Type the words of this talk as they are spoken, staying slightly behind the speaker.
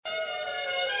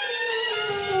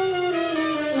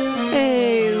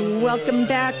Hey, welcome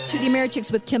back to the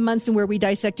Americhicks with Kim Munson, where we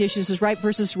dissect issues as right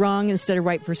versus wrong instead of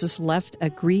right versus left,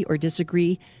 agree or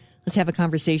disagree. Let's have a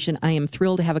conversation. I am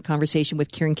thrilled to have a conversation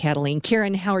with Karen Cataline.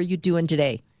 Karen, how are you doing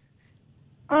today?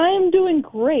 I'm doing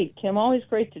great, Kim. Always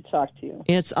great to talk to you.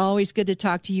 It's always good to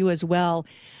talk to you as well.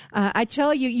 I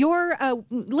tell you,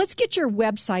 let's get your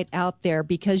website out there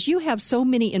because you have so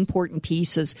many important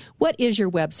pieces. What is your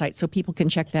website so people can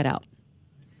check that out?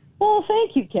 Well,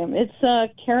 thank you, Kim. It's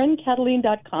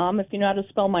KarenCataline.com. If you know how to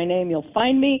spell my name, you'll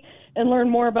find me and learn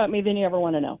more about me than you ever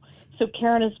want to know. So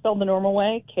Karen is spelled the normal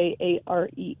way,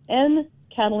 Karen.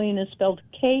 Cataline is spelled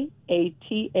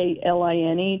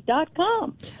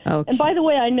Kataline.com. Okay. And by the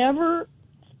way, I never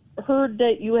heard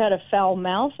that you had a foul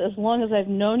mouth. As long as I've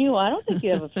known you, I don't think you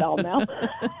have a foul mouth.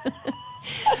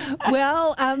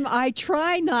 Well, I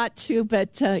try not to,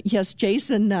 but yes,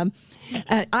 Jason,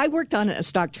 I worked on a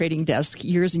stock trading desk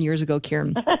years and years ago,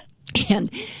 Karen.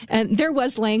 And there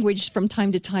was language from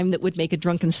time to time that would make a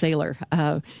drunken sailor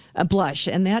blush,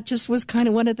 and that just was kind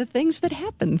of one of the things that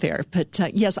happened there. But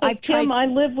yes, hey, I've tried. Kim, I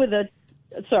live with a.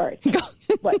 Sorry.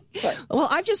 What? Sorry. Well,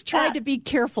 I've just tried to be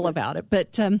careful about it.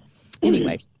 But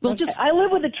anyway, we'll just. I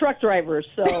live with a truck driver,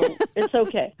 so it's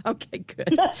okay. Okay,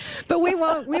 good. But we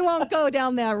won't go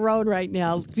down that road right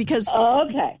now because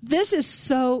this is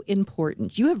so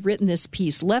important. You have written this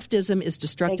piece. Leftism is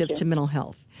destructive to mental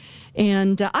health.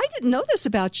 And I didn't know this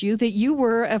about you, that you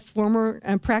were a former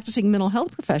practicing mental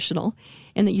health professional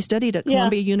and that you studied at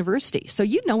Columbia University. So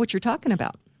you know what you're talking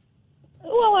about.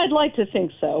 Well, I'd like to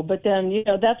think so. But then,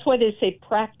 that's why they say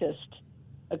practiced.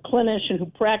 A clinician who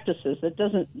practices. That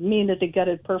doesn't mean that they get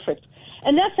it perfect.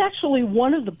 And that's actually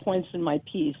one of the points in my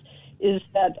piece is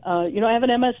that, I have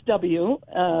an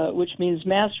MSW, which means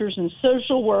Master's in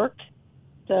Social Work.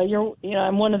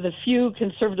 I'm one of the few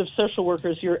conservative social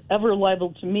workers you're ever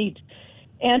liable to meet.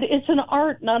 And it's an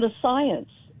art, not a science.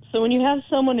 So when you have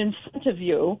someone in front of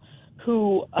you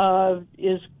who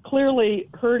is clearly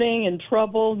hurting, in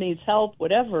trouble, needs help,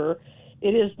 whatever,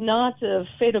 it is not a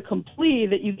fait accompli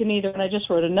that you can either, and I just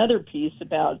wrote another piece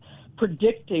about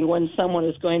predicting when someone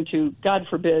is going to, God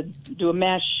forbid, do a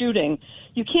mass shooting.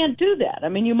 You can't do that. I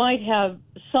mean, you might have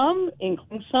some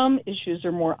issues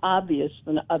are more obvious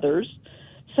than others.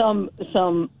 Some to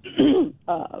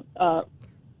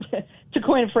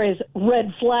coin a phrase,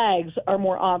 red flags are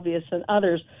more obvious than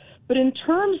others. But in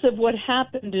terms of what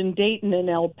happened in Dayton and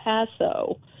El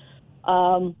Paso,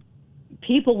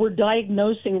 people were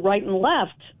diagnosing right and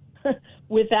left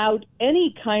without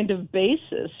any kind of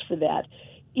basis for that.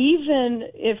 Even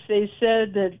if they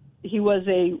said that he was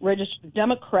a registered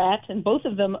Democrat, and both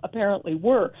of them apparently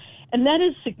were. And that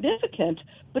is significant,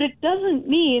 but it doesn't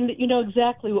mean that you know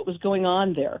exactly what was going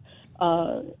on there.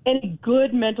 Any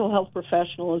good mental health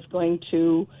professional is going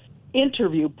to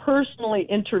personally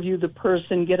interview the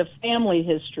person, get a family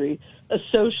history, a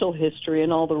social history,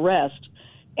 and all the rest.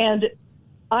 And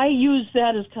I use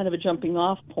that as kind of a jumping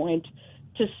off point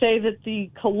to say that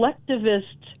the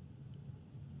collectivist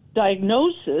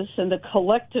diagnosis and the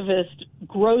collectivist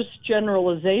gross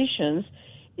generalizations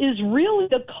is really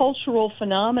a cultural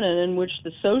phenomenon in which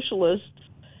the socialists,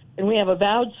 and we have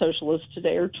avowed socialists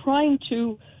today, are trying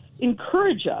to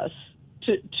encourage us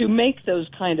to make those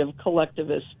kind of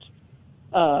collectivist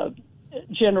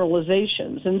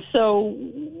generalizations. And so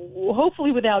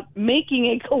hopefully without making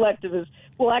a collectivist,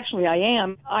 well, actually I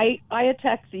am, I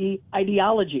attack the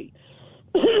ideology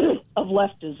of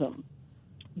leftism,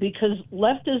 because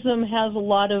leftism has a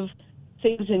lot of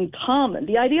things in common.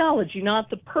 The ideology, not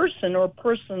the person or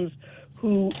persons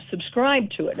who subscribe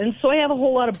to it. And so I have a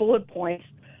whole lot of bullet points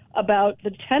about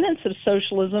the tenets of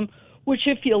socialism, which,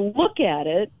 if you look at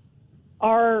it,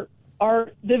 are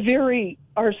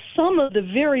some of the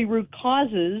very root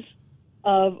causes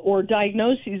of or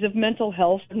diagnoses of mental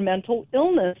health and mental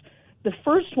illness. The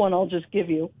first one I'll just give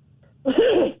you,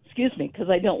 excuse me, because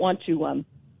I don't want to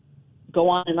go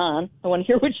on and on. I want to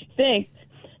hear what you think.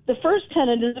 The first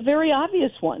tenet is a very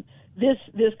obvious one. This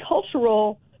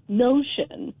cultural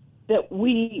notion that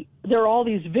there are all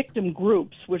these victim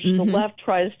groups, which the left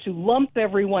tries to lump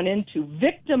everyone into.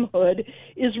 Victimhood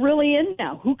is really in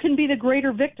now. Who can be the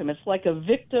greater victim? It's like a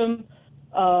victim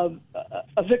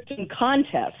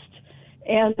contest.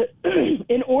 And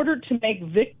in order to make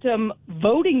victim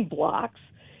voting blocks,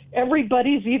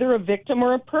 everybody's either a victim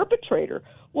or a perpetrator.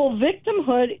 Well,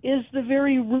 victimhood is the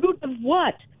very root of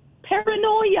what?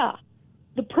 Paranoia,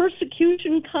 the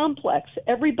persecution complex,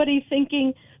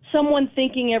 someone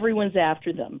thinking everyone's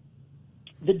after them.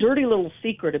 The dirty little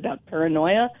secret about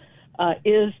paranoia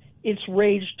is it's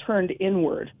rage turned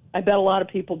inward. I bet a lot of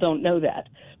people don't know that.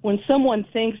 When someone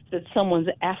thinks that someone's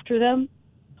after them,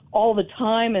 all the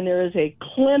time, and there is a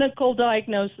clinical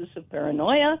diagnosis of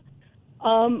paranoia.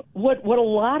 What a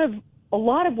lot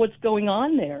of what's going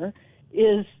on there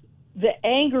is the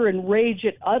anger and rage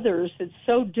at others. It's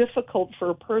so difficult for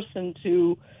a person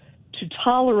to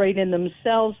tolerate in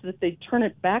themselves that they turn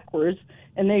it backwards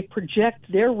and they project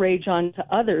their rage onto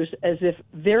others as if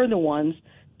they're the ones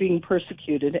being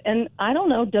persecuted. And I don't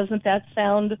know, doesn't that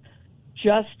sound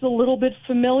just a little bit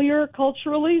familiar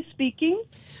culturally speaking?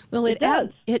 Well, it does.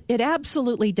 It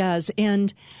absolutely does.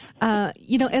 And,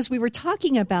 as we were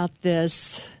talking about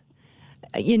this,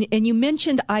 and you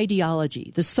mentioned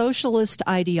ideology, the socialist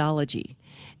ideology,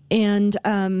 and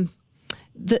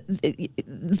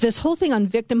this whole thing on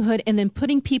victimhood and then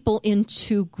putting people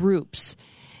into groups.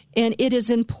 And it is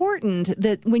important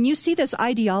that when you see this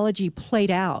ideology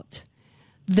played out,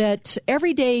 that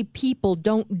everyday people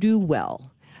don't do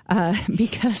well.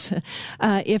 Because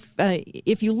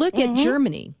if you look at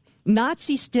Germany,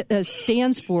 Nazi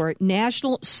stands for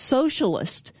National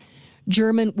Socialist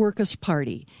German Workers'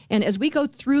 Party. And as we go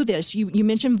through this, you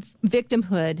mentioned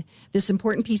victimhood, this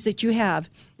important piece that you have.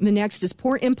 And the next is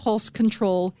poor impulse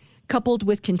control coupled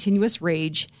with continuous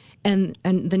rage. And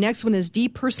the next one is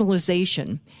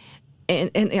depersonalization.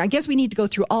 And I guess we need to go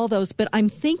through all those, but I'm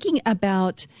thinking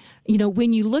about,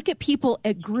 when you look at people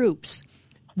at groups,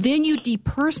 then you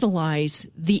depersonalize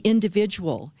the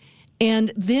individual,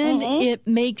 and then it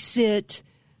makes it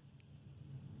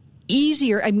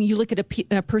easier. I mean, you look at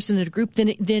a person in a group,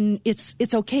 then it's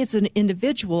okay. It's an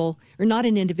individual, or not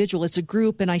an individual. It's a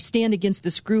group, and I stand against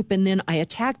this group, and then I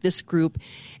attack this group.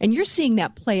 And you're seeing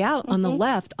that play out on the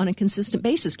left on a consistent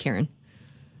basis, Karen.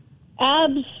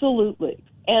 Absolutely.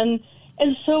 And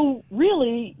so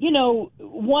really,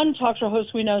 one talk show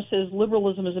host we know says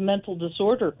liberalism is a mental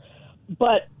disorder.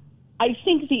 But I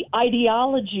think the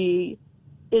ideology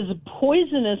is a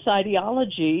poisonous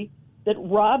ideology that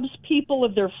robs people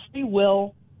of their free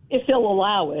will, if they'll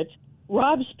allow it,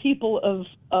 robs people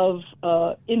of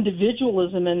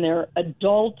individualism and their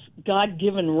adult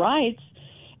God-given rights.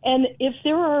 And if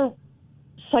there are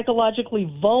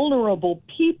psychologically vulnerable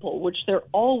people, which there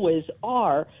always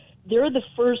are, they're the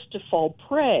first to fall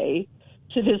prey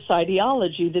to this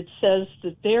ideology that says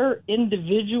that their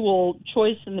individual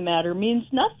choice in the matter means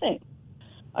nothing.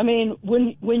 I mean,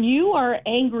 when you are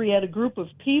angry at a group of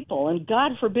people, and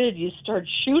God forbid you start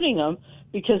shooting them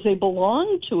because they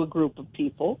belong to a group of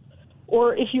people,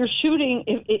 or if you're shooting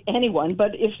anyone,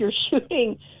 but if you're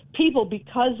shooting people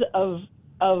because of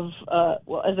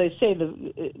as I say,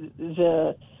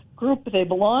 the group they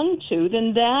belong to,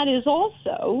 then that is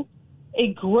also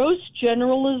a gross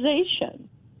generalization.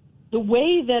 The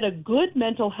way that a good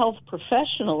mental health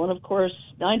professional, and of course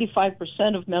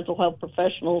 95% of mental health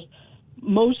professionals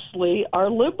mostly are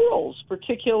liberals,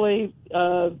 particularly,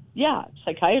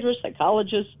 psychiatrists,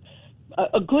 psychologists,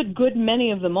 a good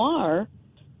many of them are,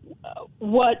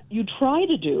 what you try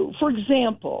to do. For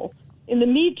example, in the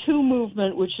Me Too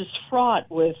movement, which is fraught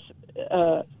with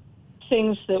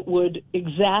things that would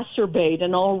exacerbate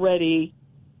an already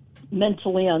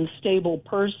mentally unstable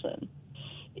person,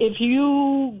 if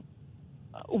you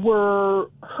were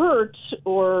hurt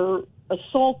or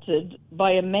assaulted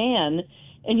by a man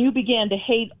and you began to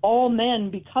hate all men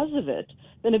because of it,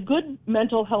 then a good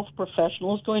mental health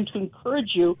professional is going to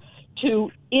encourage you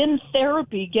to, in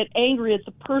therapy, get angry at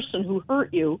the person who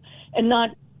hurt you and not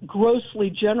grossly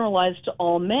generalize to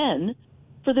all men,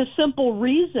 for the simple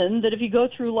reason that if you go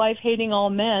through life hating all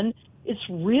men, it's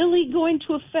really going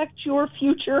to affect your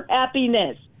future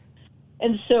happiness.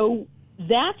 And so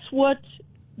that's what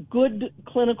good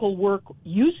clinical work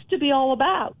used to be all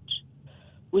about,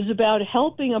 was about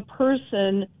helping a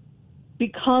person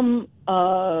become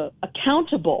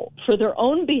accountable for their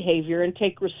own behavior and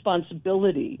take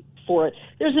responsibility for it.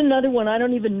 There's another one, I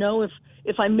don't even know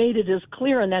if I made it as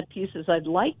clear on that piece as I'd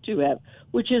like to have,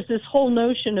 which is this whole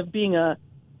notion of being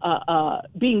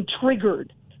being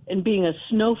triggered and being a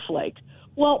snowflake.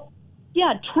 Well,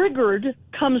 yeah, triggered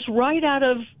comes right out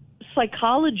of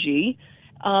psychology,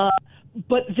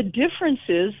 but the difference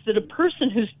is that a person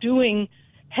who's doing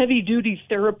heavy-duty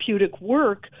therapeutic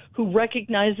work, who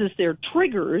recognizes their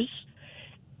triggers,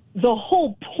 the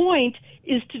whole point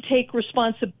is to take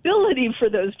responsibility for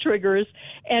those triggers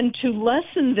and to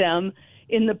lessen them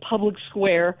in the public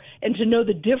square and to know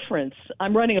the difference.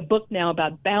 I'm writing a book now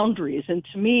about boundaries, and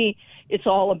to me, it's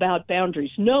all about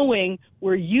boundaries, knowing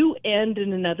where you end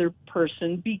and another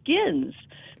person begins.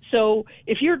 So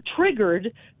if you're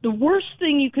triggered, the worst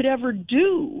thing you could ever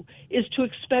do is to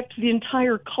expect the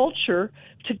entire culture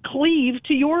to cleave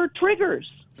to your triggers.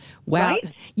 Wow.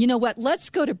 Right? You know what? Let's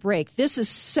go to break. This is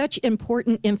such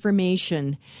important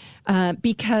information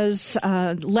because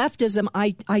leftism,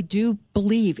 I do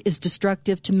believe, is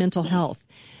destructive to mental health.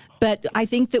 But I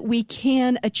think that we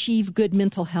can achieve good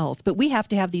mental health. But we have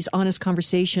to have these honest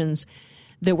conversations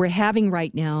that we're having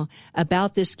right now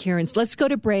about this, Karen. Let's go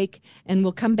to break, and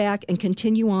we'll come back and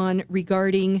continue on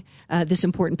regarding this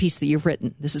important piece that you've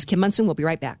written. This is Kim Munson. We'll be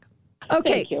right back.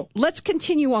 Okay, let's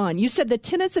continue on. You said the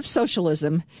tenets of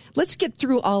socialism. Let's get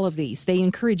through all of these. They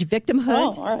encourage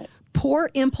victimhood, poor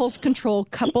impulse control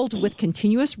coupled with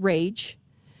continuous rage,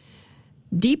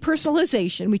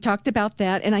 depersonalization. We talked about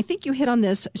that. And I think you hit on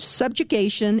this,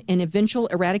 subjugation and eventual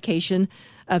eradication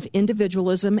of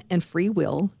individualism and free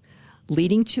will,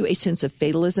 leading to a sense of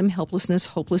fatalism, helplessness,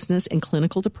 hopelessness, and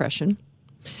clinical depression.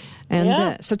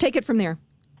 And so take it from there.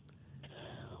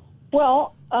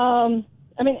 Well,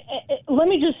 let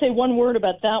me just say one word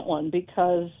about that one,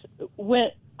 because when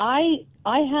I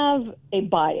have a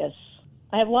bias.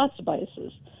 I have lots of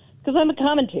biases because I'm a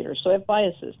commentator, so I have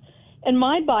biases. And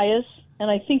my bias, and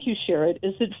I think you share it,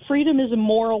 is that freedom is a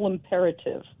moral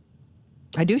imperative.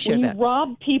 I do share that. When you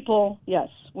rob people,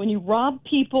 when you rob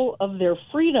people of their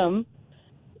freedom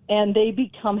and they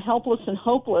become helpless and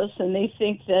hopeless and they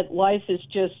think that life is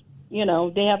just,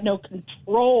 they have no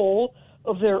control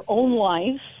of their own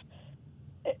life,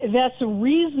 that's a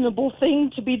reasonable thing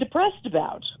to be depressed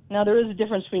about. Now, there is a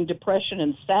difference between depression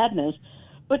and sadness,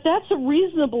 but that's a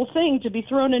reasonable thing to be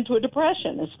thrown into a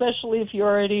depression, especially if you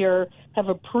already have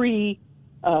a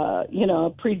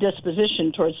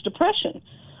predisposition towards depression.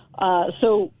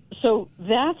 So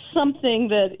that's something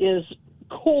that is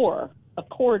a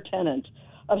core tenet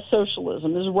of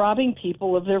socialism, is robbing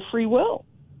people of their free will.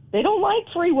 They don't like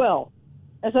free will.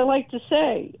 As I like to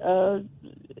say,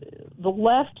 the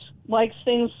left likes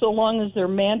things so long as they're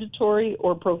mandatory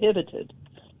or prohibited.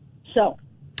 So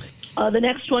the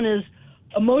next one is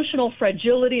emotional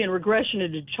fragility and regression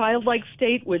into childlike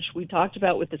state, which we talked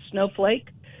about with the snowflake.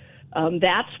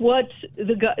 That's what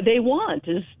they want,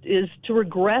 is to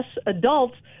regress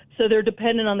adults so they're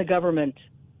dependent on the government.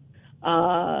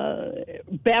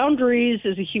 Boundaries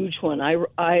is a huge one.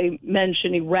 I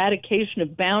mentioned eradication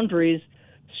of boundaries,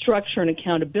 structure, and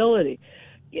accountability.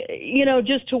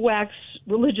 Just to wax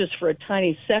religious for a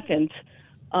tiny second,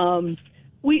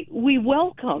 we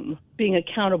welcome being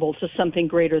accountable to something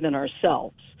greater than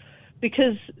ourselves,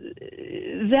 because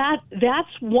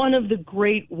that's one of the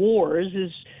great wars,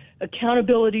 is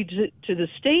accountability to the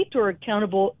state or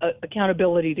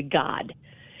accountability to God.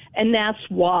 And that's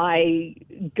why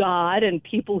God and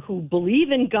people who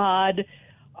believe in God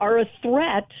are a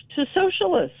threat to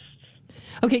socialists.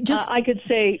 Okay, I could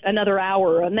say another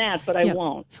hour on that, but I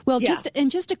won't. Well, just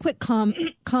a quick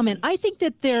comment. I think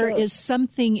that there is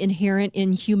something inherent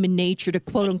in human nature to,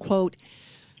 quote unquote,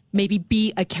 maybe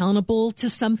be accountable to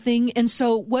something. And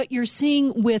so what you're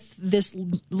seeing with this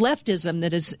leftism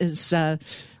that is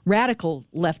radical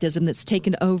leftism that's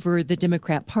taken over the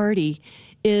Democrat Party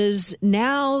is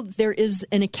now there is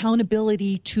an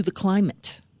accountability to the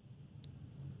climate.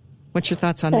 What's your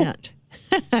thoughts on that?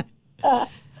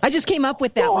 I just came up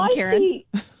with that one, Karen.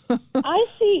 I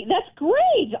see. That's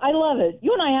great. I love it.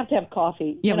 You and I have to have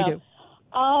coffee. Yeah, we do.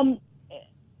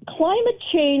 Climate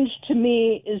change to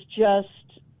me is just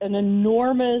an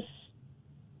enormous,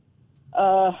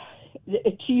 to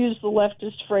use the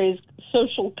leftist phrase,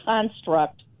 social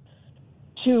construct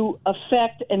to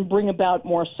affect and bring about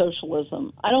more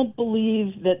socialism. I don't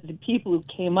believe that the people who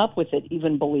came up with it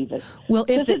even believe it. Well,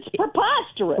 it's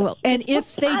preposterous. Well, and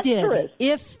if they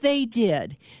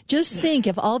did, just think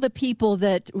of all the people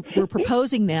that were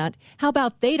proposing that. How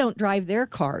about they don't drive their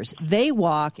cars? They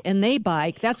walk and they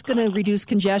bike. That's going to reduce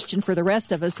congestion for the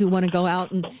rest of us who want to go out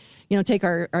and take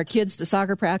our kids to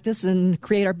soccer practice and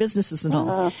create our businesses and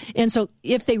all. And so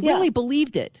if they really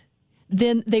believed it,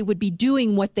 then they would be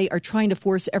doing what they are trying to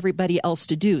force everybody else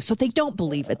to do. So they don't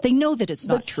believe it. They know that it's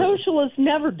not true. Socialists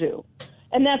never do.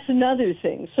 And that's another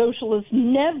thing. Socialists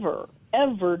never,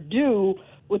 ever do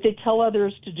what they tell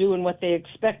others to do and what they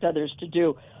expect others to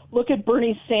do. Look at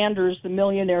Bernie Sanders, the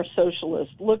millionaire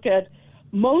socialist. Look at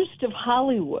most of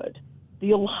Hollywood,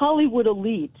 the Hollywood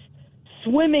elite,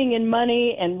 swimming in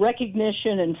money and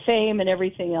recognition and fame and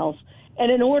everything else. And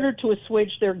in order to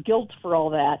assuage their guilt for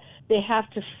all that, they have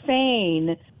to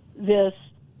feign this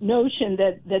notion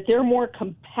that they're more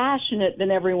compassionate than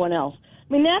everyone else.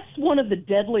 I mean, that's one of the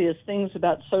deadliest things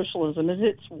about socialism, is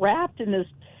it's wrapped in this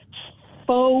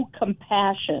faux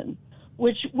compassion,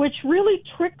 which really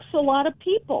tricks a lot of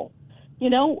people. You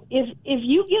know, if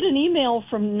you get an email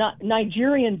from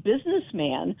Nigerian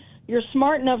businessman, you're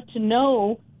smart enough to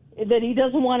know that he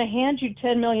doesn't want to hand you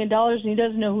 $10 million and he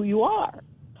doesn't know who you are.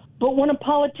 But when a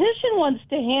politician wants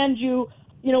to hand you,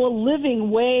 you know, a living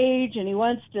wage and he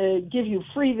wants to give you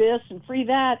free this and free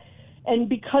that, and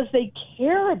because they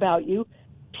care about you,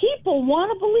 people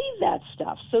want to believe that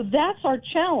stuff. So that's our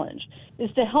challenge,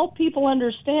 is to help people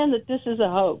understand that this is a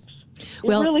hoax. It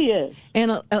really is.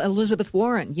 And Elizabeth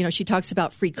Warren, you know, she talks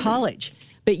about free college,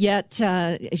 but yet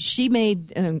she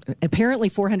made apparently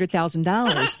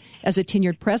 $400,000 as a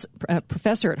tenured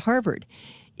professor at Harvard.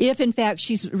 If, in fact,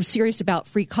 she's serious about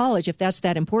free college, if that's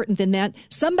that important, then that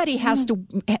somebody has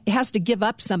to give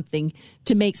up something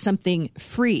to make something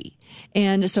free.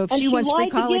 And so if she wants free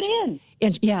college, to get in.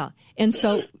 And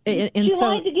so she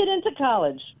lied to get into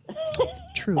college.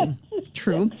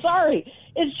 True. Sorry,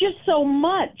 it's just so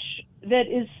much that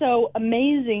is so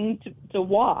amazing to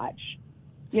watch.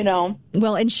 You know.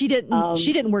 Well, and she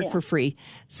didn't work for free.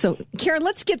 So, Karen,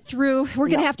 let's get through. We're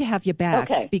going to have you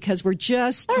back because we're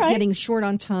just getting short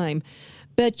on time.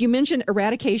 But you mentioned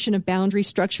eradication of boundary,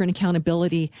 structure, and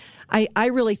accountability. I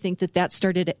really think that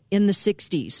started in the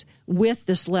 60s with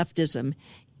this leftism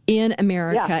in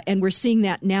America, and we're seeing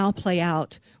that now play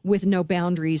out with no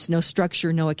boundaries, no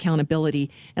structure, no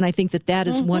accountability. And I think that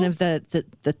is one of the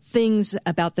things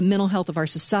about the mental health of our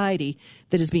society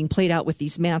that is being played out with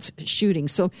these mass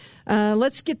shootings. So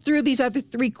let's get through these other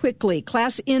three quickly.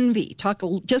 Class envy. Talk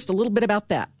just a little bit about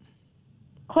that.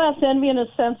 Class envy and a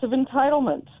sense of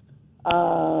entitlement.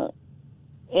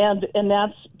 And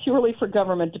that's purely for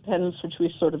government dependence, which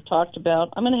we sort of talked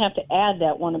about. I'm going to have to add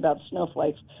that one about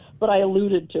snowflakes, but I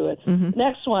alluded to it.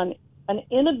 Next one, an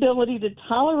inability to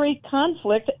tolerate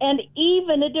conflict and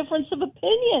even a difference of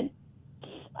opinion.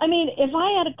 I mean, if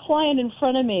I had a client in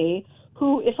front of me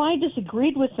who, if I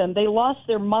disagreed with them, they lost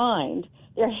their mind,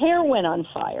 their hair went on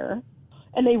fire,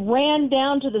 and they ran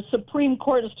down to the Supreme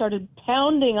Court and started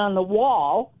pounding on the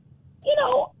wall, you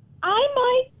know, I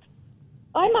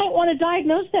might want to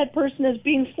diagnose that person as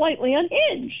being slightly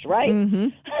unhinged, right?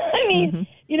 I mean,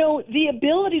 you know, the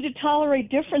ability to tolerate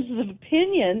differences of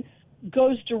opinion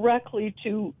goes directly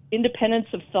to independence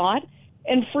of thought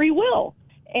and free will.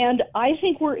 And I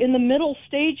think we're in the middle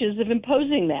stages of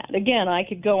imposing that. Again, I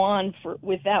could go on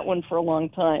with that one for a long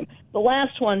time. The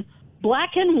last one,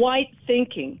 black and white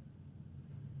thinking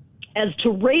as to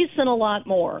race and a lot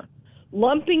more,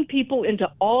 lumping people into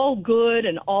all good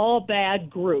and all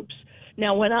bad groups.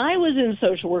 Now, when I was in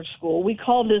social work school, we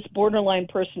called this borderline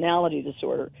personality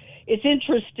disorder. It's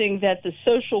interesting that the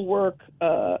social work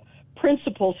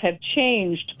principles have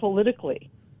changed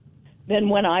politically than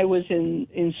when I was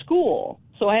in school.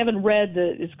 So I haven't read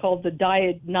it's called the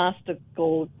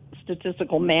Diagnostical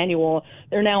Statistical Manual.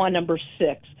 They're now on number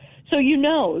 6. So you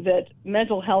know that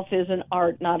mental health is an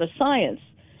art, not a science.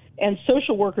 And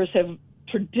social workers have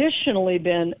traditionally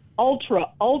been ultra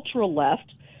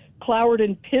left. Cloward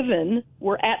and Piven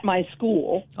were at my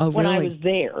school when I was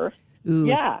there. Ooh.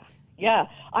 Yeah.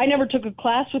 I never took a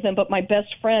class with them, but my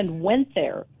best friend went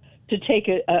there to take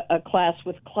a class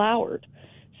with Cloward.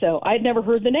 So I'd never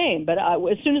heard the name, but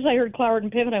as soon as I heard Cloward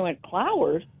and Piven, I went,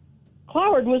 Cloward?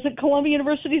 Cloward was at Columbia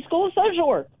University School of Social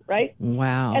Work, right?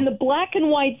 Wow. And the black and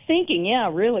white thinking,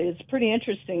 really, it's pretty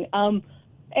interesting. And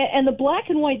the black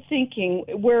and white thinking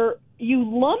where you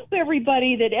lump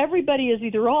everybody, that everybody is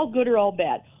either all good or all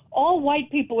bad. All white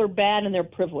people are bad and they're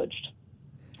privileged.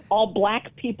 All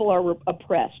black people are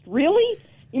oppressed. Really?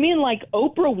 You mean like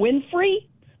Oprah Winfrey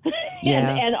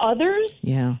and others?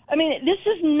 Yeah. I mean, this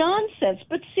is nonsense.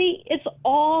 But see, it's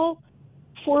all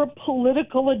for a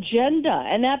political agenda.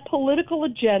 And that political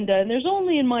agenda, and there's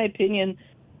only, in my opinion,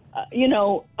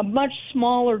 a much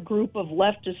smaller group of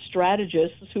leftist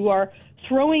strategists who are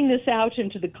throwing this out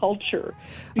into the culture.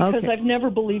 Because I've never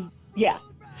believed,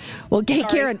 Well,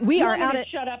 Karen, we're out of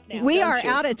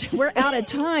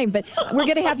time, but we're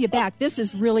going to have you back. This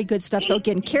is really good stuff. So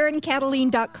again,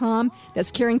 KarenKataline.com.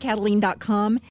 That's KarenKataline.com.